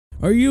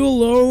Are you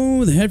alone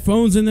with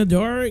headphones in the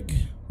dark?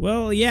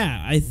 Well,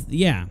 yeah,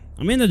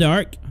 I'm in the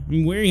dark.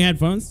 I'm wearing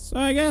headphones, so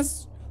I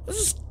guess let's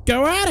just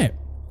go at it.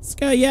 Let's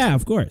go, yeah,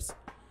 of course.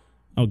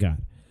 Oh, God.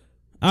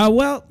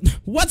 Well,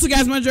 what's up,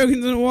 guys? My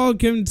jokings and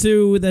welcome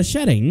to The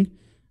Shedding.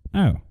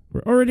 Oh,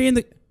 we're already in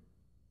the...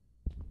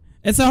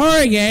 It's a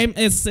horror game.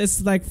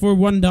 It's like for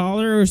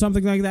 $1 or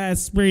something like that.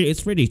 It's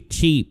pretty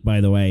cheap,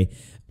 by the way.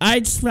 I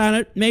just found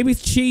it. Maybe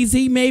it's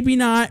cheesy, maybe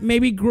not,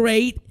 maybe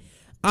great.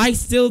 I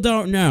still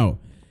don't know.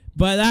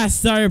 But that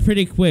started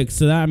pretty quick,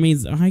 so that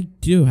means I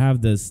do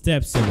have the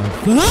steps in the...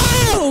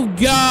 Oh,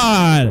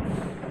 God!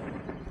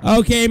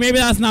 Okay, maybe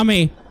that's not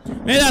me.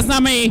 Maybe that's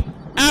not me.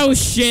 Oh,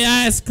 shit,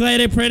 I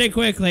escalated pretty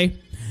quickly.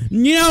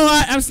 You know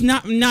what?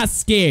 I'm not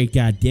scared,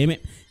 God damn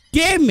it.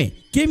 Give me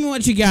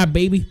what you got,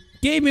 baby.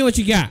 Give me what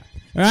you got,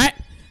 all right?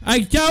 I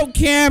don't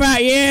care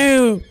about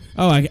you.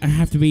 Oh, I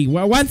have to be...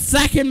 Well, 1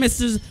 second,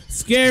 Mr.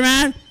 Scary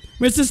Man.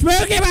 Mr.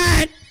 Spooky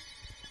Man!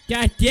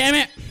 God damn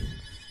it.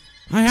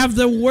 I have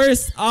the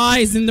worst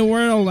eyes in the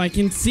world. I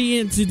can see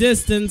into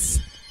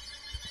distance.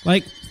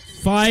 Like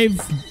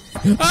 5...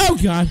 Oh,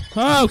 God.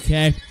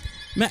 Okay.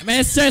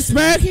 Mr.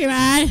 Spooky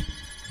Man!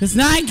 It's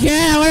not good.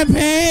 I want to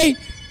pee!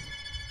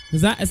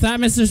 Is that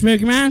Mr.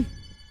 Spooky Man?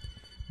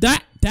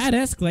 That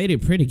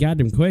escalated pretty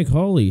goddamn quick.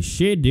 Holy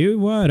shit, dude.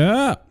 What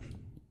up?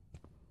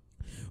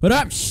 What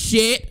up,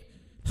 shit?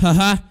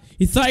 Haha.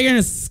 You thought you were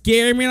gonna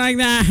scare me like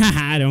that?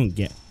 Haha, I don't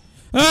get it.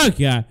 Oh,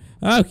 God.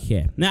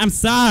 Okay. Now, I'm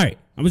sorry.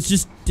 I was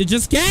just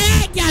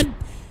kidding. God.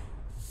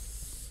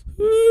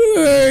 Ooh,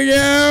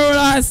 no,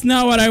 that's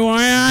not what I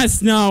want.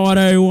 That's not what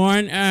I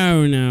want.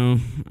 Oh, no.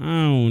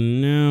 Oh,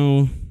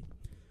 no.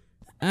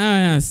 Oh,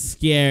 I'm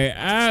scared.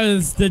 Oh,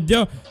 it's the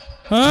door.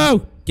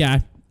 Oh,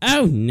 God.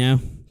 Oh, no.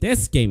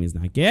 This game is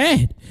not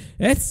good.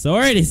 It's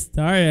already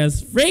started.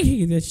 It's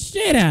freaking the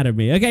shit out of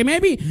me. Okay,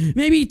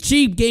 maybe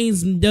cheap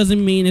games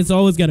doesn't mean it's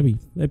always gonna be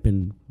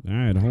flipping. All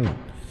right, hold on.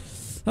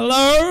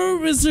 Hello,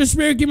 Mr.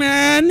 Spooky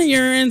Man.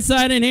 You're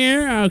inside in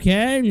here.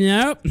 Okay,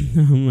 nope.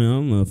 I'm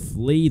gonna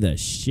flee the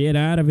shit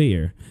out of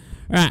here.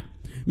 All right,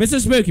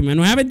 Mr. Spooky Man,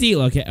 we have a deal.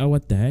 Okay. Oh,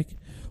 what the heck?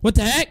 What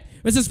the heck?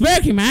 Mr.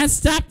 Spooky Man,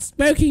 stop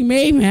spooking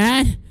me,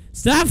 man.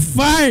 Stop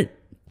farting.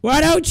 Why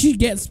don't you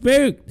get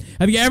spooked?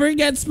 Have you ever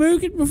get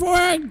spooked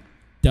before?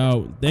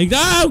 Don't think.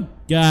 Oh,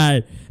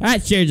 God.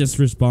 That chair just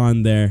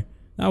respawned there.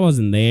 That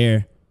wasn't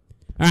there.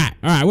 All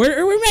right.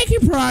 We're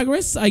making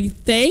progress, I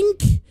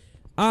think.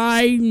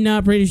 I'm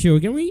not pretty sure.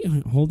 Can we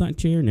hold that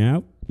chair?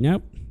 Nope.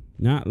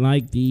 Not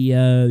like the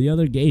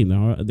other game,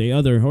 the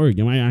other horror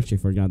game. I actually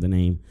forgot the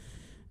name.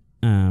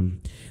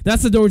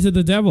 That's the door to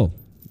the devil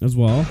as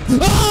well.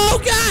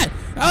 Oh, God!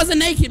 That was a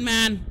naked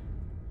man.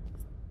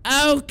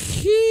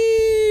 Okay,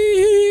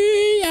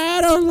 I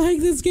don't like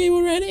this game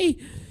already.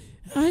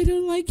 I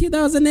don't like it.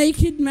 That was a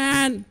naked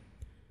man.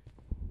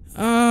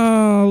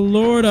 Oh,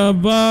 Lord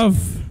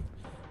above.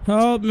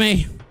 Help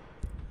me.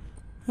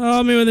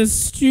 Help me with this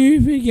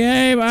stupid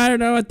game. I don't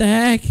know what the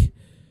heck.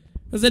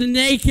 Was it a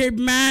naked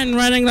man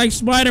running like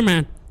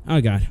Spider-Man? Oh,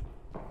 God.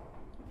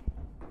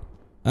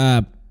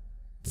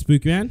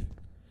 Spook Man?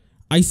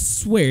 I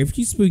swear, if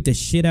you spook the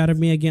shit out of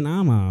me again,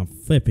 I'm gonna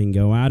flipping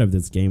go out of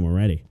this game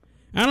already.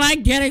 I don't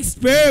like getting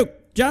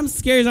spooked. Jump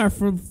scares are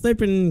for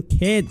flipping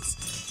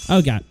kids.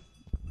 Oh, God.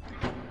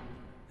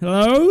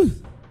 Hello?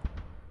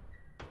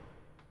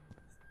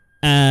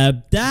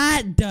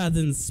 That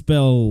doesn't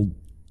spell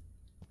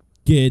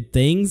good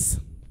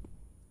things.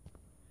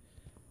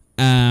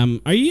 Are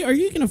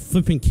you gonna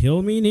flipping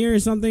kill me in here or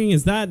something?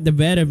 Is that the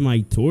bed of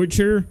my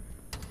torture?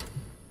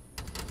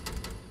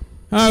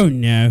 Oh,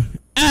 no.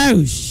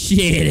 Oh,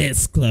 shit,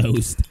 it's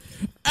closed.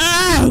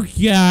 Oh,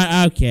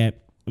 God. Okay.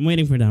 I'm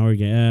waiting for the horror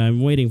game. I'm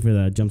waiting for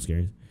the jump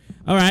scares.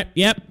 All right.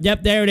 Yep.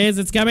 There it is.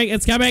 It's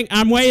coming.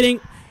 I'm waiting.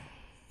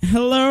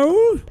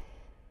 Hello?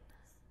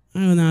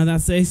 Oh, no.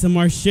 That's some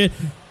more shit.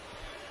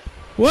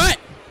 What?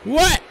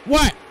 What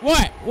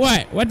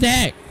the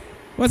heck?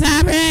 What's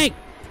happening?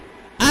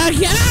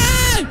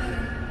 Okay.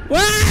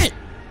 What?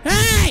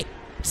 Hey!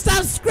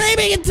 Stop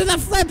screaming into the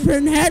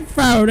flipping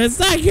headphone. It's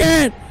not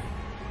good.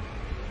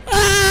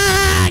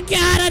 Ah,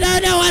 God, I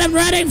don't know what I'm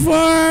running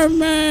for,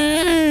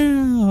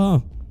 man.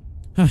 Oh.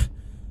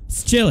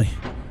 It's chilly.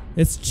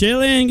 It's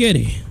chilly and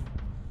goody.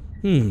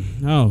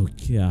 Oh,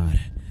 God.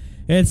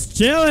 It's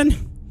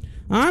chilling.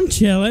 I'm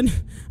chilling.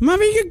 I'm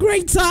having a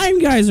great time,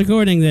 guys,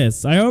 recording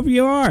this. I hope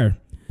you are.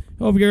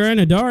 Hope you're in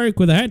the dark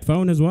with a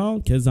headphone as well,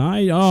 because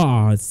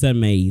oh, it's a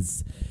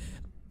maze.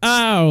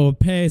 Oh,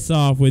 piss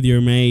off with your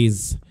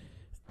maze.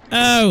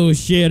 Oh,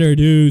 shitter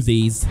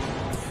doozies.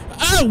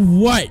 Oh,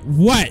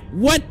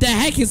 what the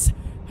heck is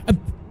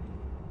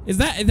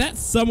that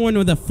someone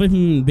with a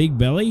flipping big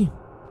belly?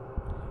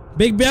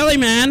 Big belly,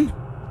 man.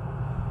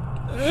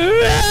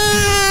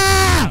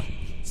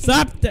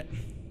 Stop that.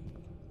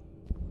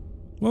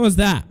 What was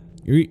that?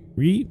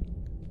 You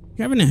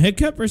having a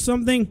hiccup or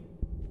something?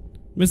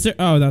 Mr.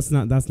 Oh, that's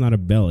not a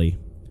belly.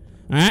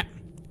 Alright.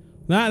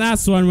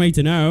 That's one way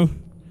to know.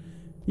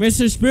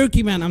 Mr.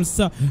 Spooky Man, I'm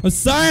sorry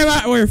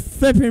about your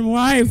flipping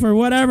wife or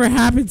whatever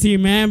happened to you,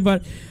 man,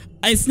 but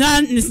It's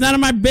none of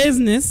my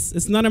business.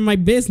 It's none of my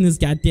business,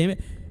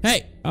 goddammit.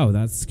 Hey! Oh,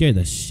 that scared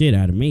the shit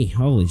out of me.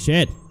 Holy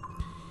shit.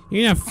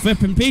 You're a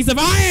flipping piece of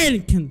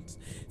iron!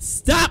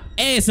 Stop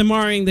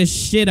ASMRing the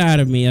shit out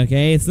of me,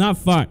 okay? It's not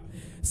fun.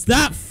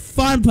 Stop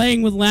fun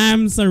playing with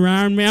lambs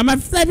around me. I'm a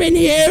flipping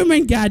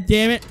human,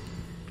 goddammit.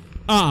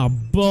 Oh,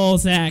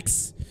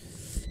 bullsacks.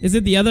 Is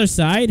it the other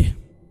side?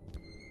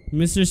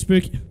 Mr.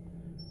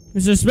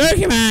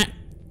 Spooky Man!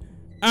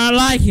 I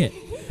like it.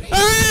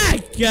 Ah,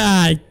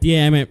 god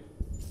damn it.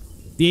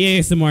 The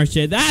ASMR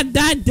shit. That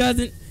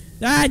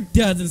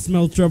doesn't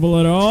smell trouble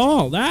at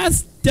all.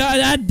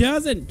 That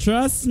doesn't.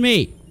 Trust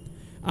me.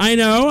 I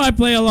know. I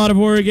play a lot of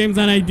horror games,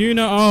 and I do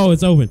know. Oh,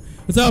 it's open.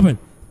 It's open.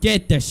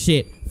 Get the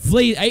shit.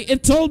 Flee.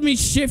 It told me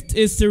shift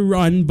is to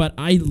run, but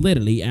I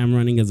literally am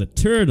running as a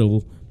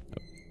turtle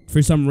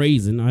for some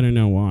reason. I don't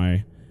know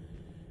why.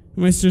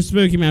 Mr.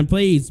 Spooky Man,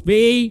 please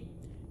be,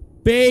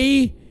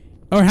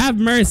 or have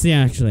mercy.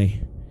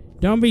 Actually,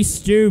 don't be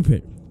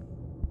stupid.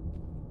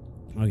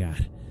 Oh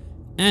god.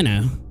 I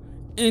know.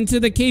 Into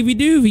the cavey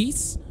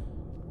doovies.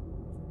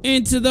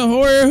 Into the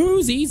horror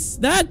whoosies.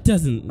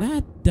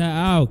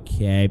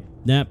 Okay.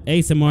 That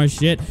ASMR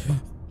shit.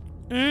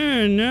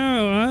 Oh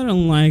no, I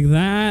don't like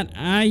that.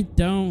 I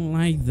don't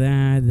like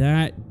that.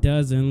 That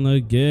doesn't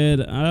look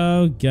good.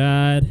 Oh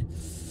god.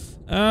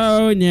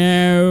 Oh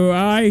no,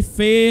 I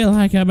feel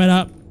like I'm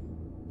up.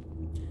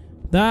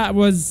 That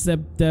was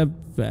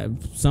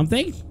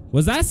something?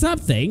 Was that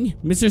something,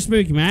 Mr.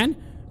 Spooky Man?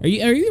 Are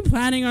you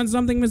planning on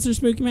something, Mr.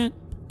 Spooky Man?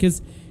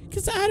 Cause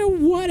I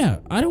don't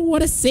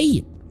wanna see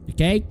it.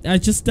 Okay, I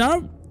just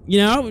don't. You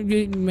know,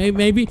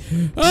 maybe.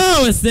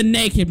 Oh, it's the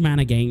naked man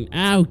again.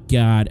 Oh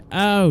god.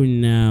 Oh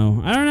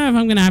no. I don't know if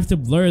I'm gonna have to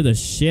blur the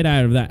shit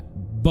out of that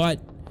butt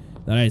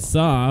that I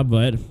saw,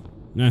 but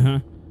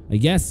I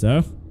guess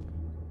so.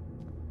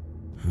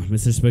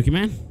 Mr. Spooky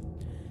Man,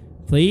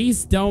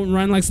 please don't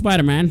run like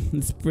Spider-Man.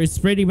 It's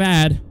pretty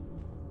bad.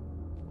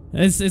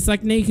 It's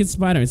like naked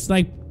Spider. It's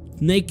like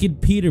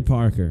naked Peter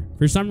Parker.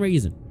 For some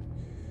reason,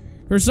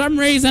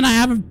 I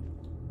have a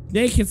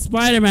naked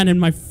Spider-Man in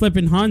my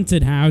flippin'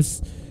 haunted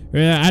house.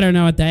 I don't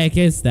know what the heck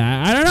is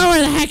that. I don't know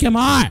where the heck am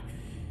I?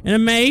 In a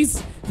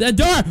maze? The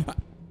door.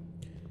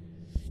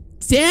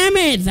 Damn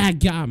it! That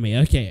got me.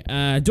 Okay.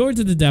 Door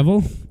to the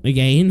devil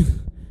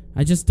again.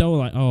 I just don't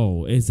like.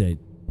 Oh, is it?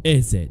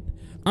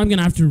 I'm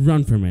gonna have to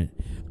run from it.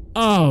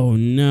 Oh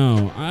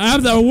no! I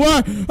have the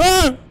war.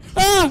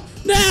 Oh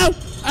no!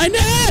 I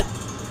know it.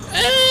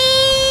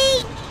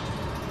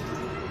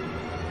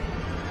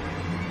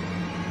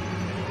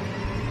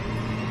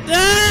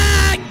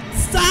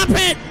 Stop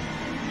it!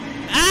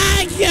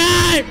 Ah,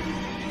 God!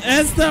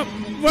 That's the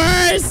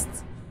worst.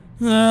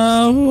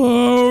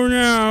 Oh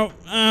no!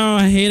 Oh,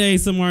 I hate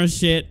ASMR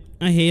shit.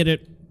 I hate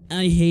it.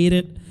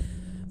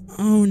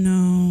 Oh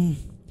no!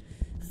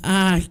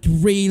 I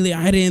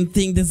didn't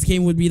think this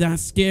game would be that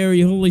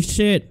scary. Holy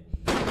shit.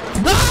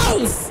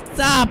 Oh,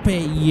 stop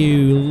it,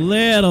 you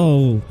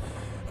little.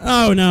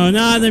 Oh no,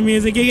 not the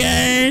music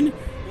again.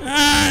 Oh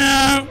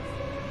no.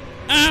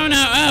 Oh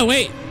no. Oh,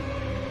 wait.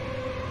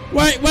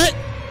 Wait, what?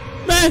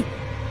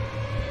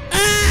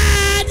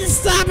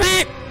 Just stop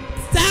it.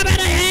 Stop it,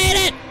 I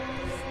hate it.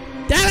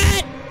 Damn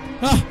it.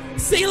 Oh,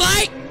 see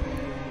light?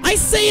 I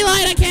see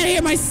light. I can't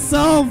hear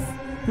myself.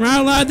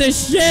 How loud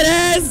this shit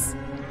is.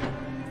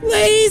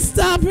 Please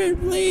stop it,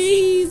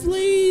 please.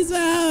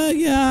 Oh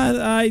god,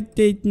 I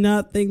did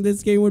not think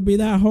this game would be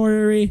that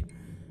horror-y.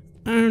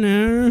 I don't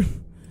know.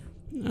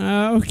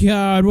 Oh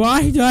god,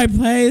 why do I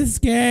play this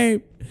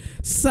game?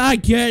 So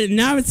good.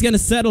 Now it's gonna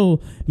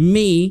settle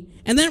me,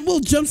 and then we'll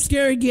jump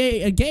scare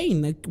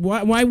again. Like,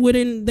 why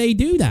wouldn't they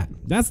do that?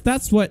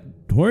 That's what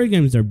horror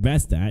games are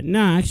best at.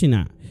 No, actually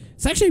not.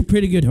 It's actually a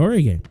pretty good horror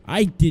game.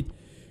 I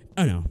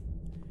don't know.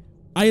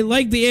 I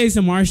like the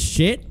ASMR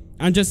shit.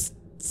 I'm just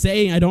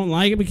saying I don't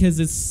like it because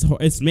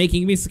it's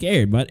making me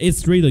scared, but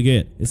it's really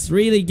good. It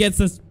really gets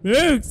the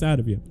spooks out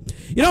of you.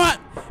 You know what,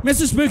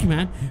 Mr. Spooky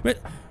Man?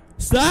 But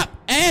stop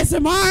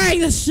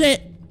ASMRing this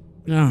shit.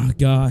 Oh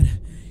god.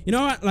 You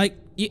know what? Like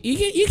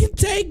you can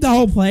take the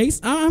whole place.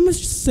 I'm gonna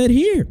just sit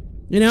here.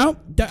 You know,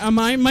 I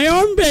mind my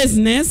own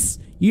business.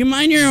 You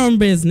mind your own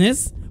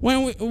business.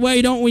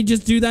 Why don't we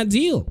just do that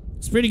deal?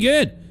 It's pretty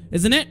good,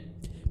 isn't it,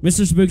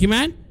 Mr. Spooky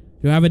Man? Do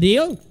you have a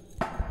deal?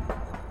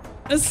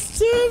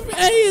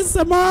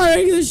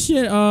 ASMRing this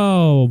shit.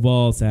 Oh,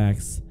 ball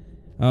sacks.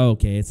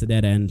 Okay, it's a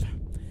dead end.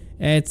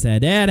 It's a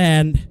dead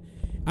end.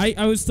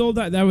 I was told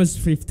that was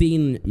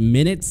 15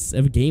 minutes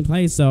of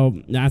gameplay,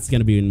 so that's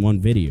gonna be in one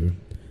video.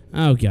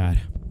 Oh god.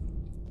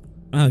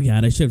 Oh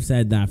god, I should have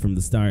said that from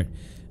the start.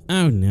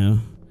 Oh no.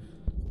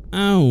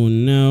 Oh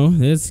no,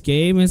 this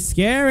game is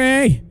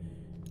scary.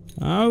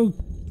 Oh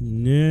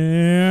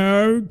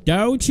no,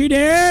 don't you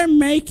dare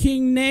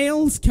making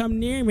nails come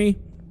near me.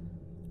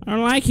 I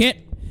don't like it.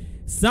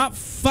 It's not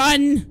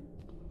fun.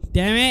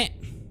 Damn it.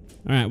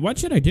 Alright, what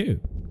should I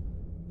do?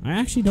 I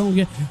actually don't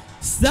get...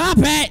 Stop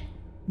it!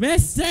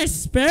 Mr.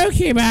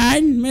 Spooky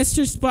Man!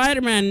 Mr.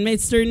 Spider-Man!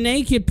 Mr.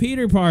 Naked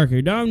Peter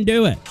Parker! Don't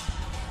do it!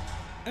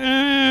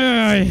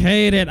 I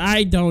hate it.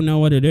 I don't know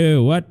what to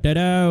do. What to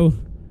do?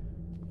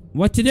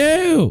 What to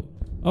do?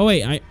 Oh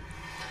wait,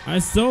 I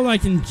still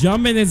can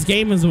jump in this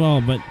game as well,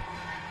 but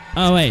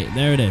oh wait,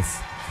 there it is.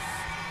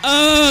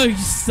 Oh,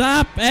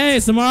 stop! Hey,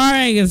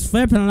 Samari is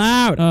flipping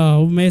out.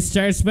 Oh,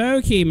 Mr.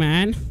 Spooky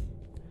Man,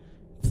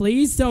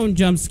 please don't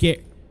jump scare.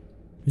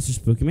 Mr.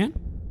 Spooky Man,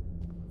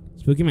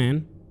 Spooky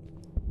Man,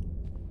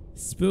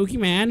 Spooky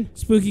Man,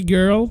 Spooky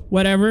Girl,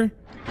 whatever.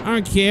 I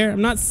don't care.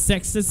 I'm not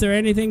sexist or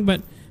anything,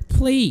 but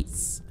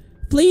please,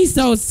 please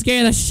don't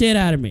scare the shit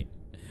out of me.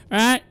 All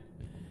right?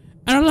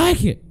 I don't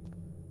like it.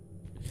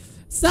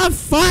 It's not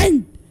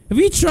fun. Have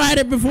you tried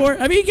it before?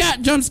 Have you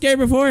got jump scared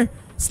before?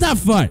 It's not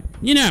fun.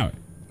 You know it.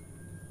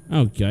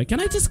 Oh god, can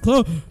I just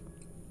close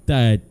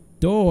the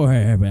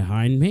door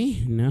behind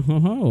me?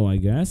 No, I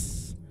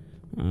guess.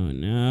 Oh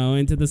no,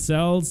 into the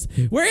cells.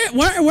 Where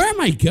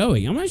am I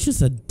going? Am I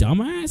just a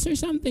dumbass or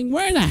something?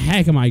 Where the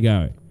heck am I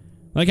going?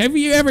 Like, have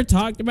you ever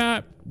talked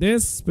about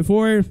this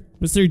before,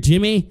 Mr.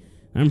 Jimmy?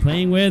 I'm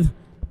playing with?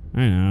 I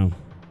don't know.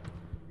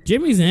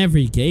 Jimmy's in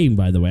every game,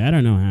 by the way. I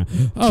don't know how.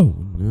 Oh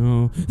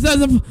no,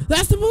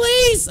 that's the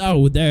police!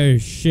 Oh, there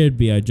should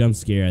be a jump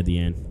scare at the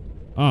end.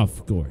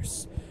 Of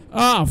course.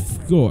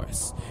 Of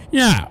course.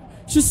 No,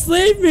 just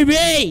leave me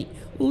be.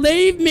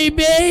 Leave me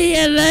be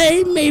and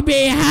leave me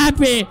be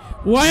happy.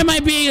 Why am I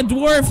being a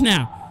dwarf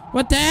now?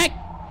 What the heck?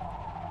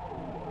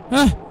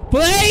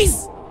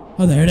 Police!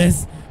 Oh, there it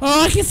is.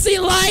 Oh, I can see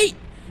light.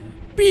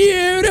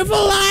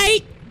 Beautiful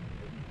light.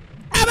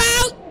 I'm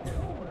out.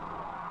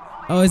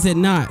 Oh, is it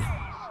not?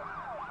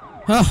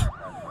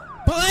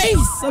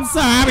 Police! I'm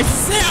sorry. I'm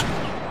sick.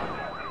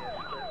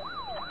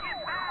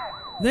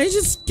 They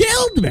just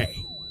killed me.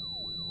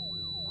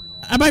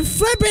 And my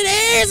flipping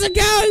ears are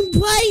going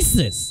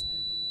places.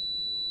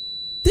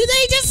 Did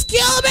they just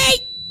kill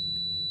me?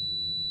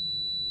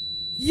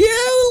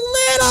 You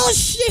little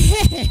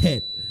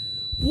shit.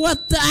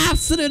 What the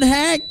absolute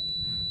heck?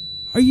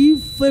 Are you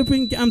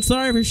flipping? I'm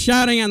sorry for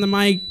shouting on the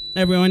mic,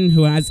 everyone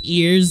who has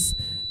ears.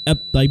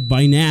 Like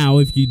by now,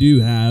 if you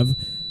do have.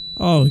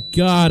 Oh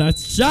god,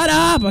 shut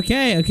up.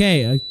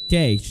 Okay.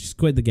 Just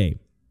quit the game.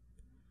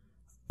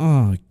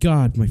 Oh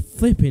god, my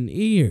flipping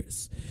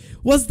ears.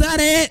 Was that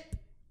it?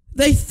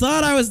 They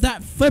thought I was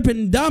that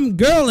flippin' dumb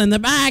girl in the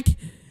back,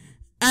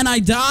 and I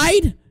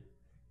died?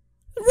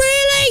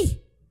 Really?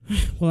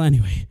 Well,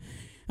 anyway,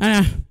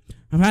 I've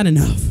had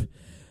enough.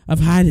 I've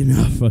had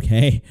enough,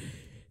 okay?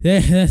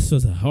 This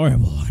was a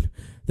horrible one.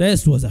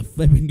 This was a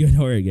flippin' good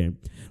horror game.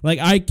 Like,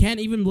 I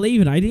can't even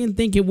believe it. I didn't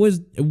think it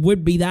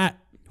would be that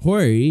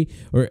horror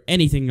or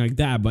anything like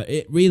that, but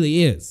it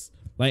really is.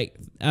 Like,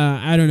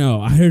 I don't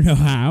know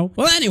how.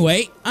 Well,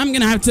 anyway, I'm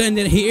gonna have to end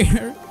it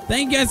here.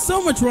 Thank you guys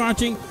so much for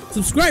watching.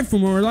 Subscribe for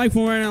more, like for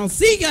more, and I'll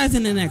see you guys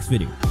in the next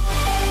video.